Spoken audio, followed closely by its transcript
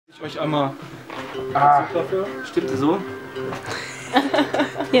Ich euch einmal dafür. Stimmt das so?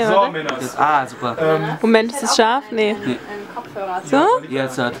 Hier, So, warte. Männers. Super. Moment, ist es scharf? Nee. Kopfhörer. So?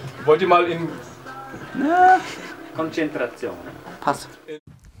 Jetzt hat. Wollt ihr mal in... Konzentration. Passt.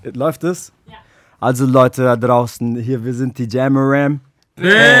 Läuft es? Ja. Also Leute da draußen, hier, wir sind die Jamaram.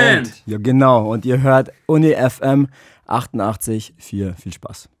 Band! Ja genau, und ihr hört uniFM 88.4. Viel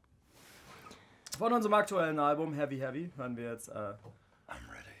Spaß. Von unserem aktuellen Album Heavy Heavy hören wir jetzt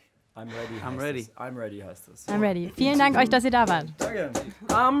I'm ready heißt es. I'm ready. Vielen Dank euch, dass ihr da wart. Danke.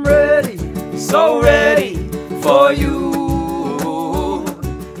 I'm ready, so ready for you.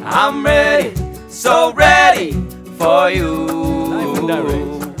 I'm ready, so ready for you.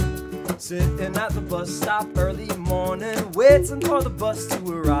 Sitting at the bus stop early morning, waiting for the bus to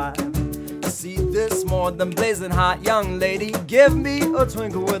arrive. See this more than blazing hot young lady, give me a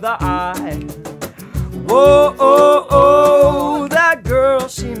twinkle with her eye. Whoa, oh, oh, that girl,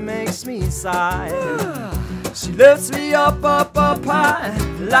 she makes me sigh. She lifts me up, up, up high,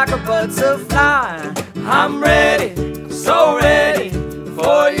 like a butterfly. I'm ready, so ready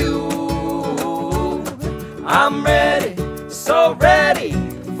for you. I'm ready, so ready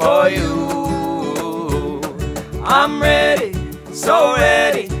for you. I'm ready, so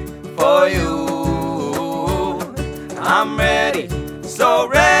ready for you. I'm ready, so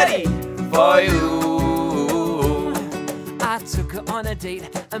ready for you. I took her on a date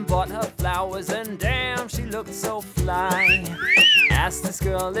and bought her flowers, and damn, she looked so fly. Asked this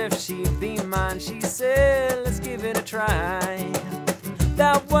girl if she'd be mine, she said, let's give it a try.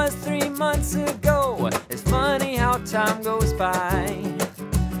 That was 3 months ago, it's funny how time goes by.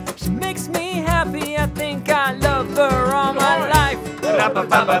 She makes me happy, I think I love her all my life.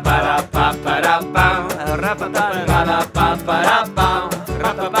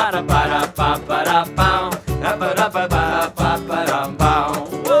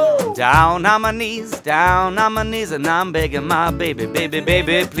 Down on my knees, and I'm begging my baby, baby,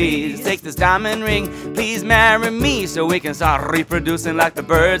 baby, please take this diamond ring, please marry me, so we can start reproducing like the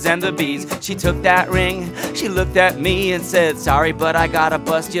birds and the bees. She took that ring, she looked at me and said, sorry, but I gotta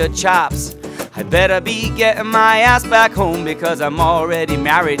bust your chops. I better be getting my ass back home because I'm already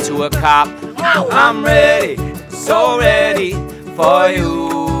married to a cop. I'm ready, so ready for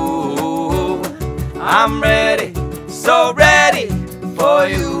you. I'm ready, so ready for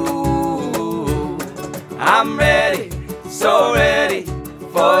you. I'm ready, so ready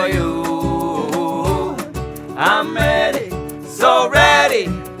for you. I'm ready, so ready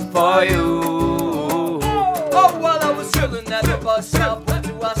for you. Oh, while I was chilling at the bus stop, what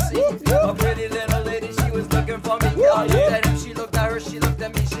do I see? A pretty little lady, she was looking for me. I looked at him, she looked at her, she looked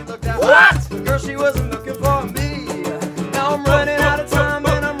at me, she looked at what? Girl, she wasn't looking for me. Now I'm running out of time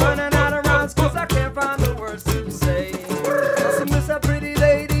and I'm running out of rhymes, cause I can't find the words to say. I said, miss that pretty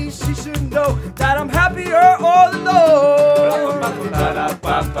lady, she should know that I'm happier all alone.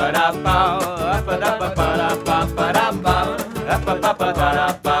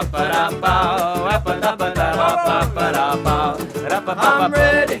 I'm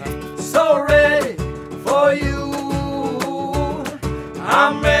ready, so ready for you.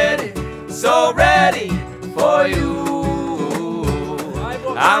 I'm ready, so ready for you.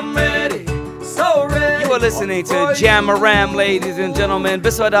 I'm ready, so ready. You are listening to Jamaram, ladies and gentlemen.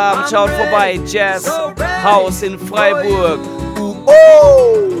 Bis heute Abend schaut vorbei, Jazz House in Freiburg.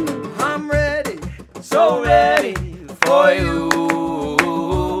 I'm ready, so ready for you.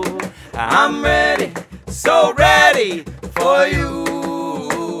 I'm ready, so ready for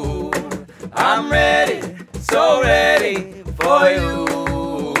you. I'm ready, so ready for you.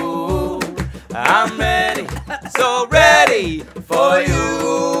 I'm ready, so ready for you.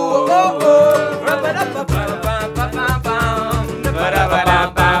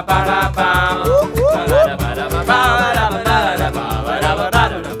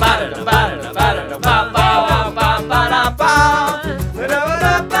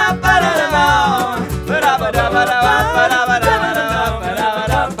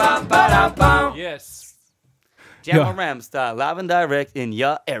 Yes. Jamaram style, live and direct in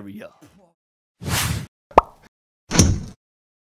your area.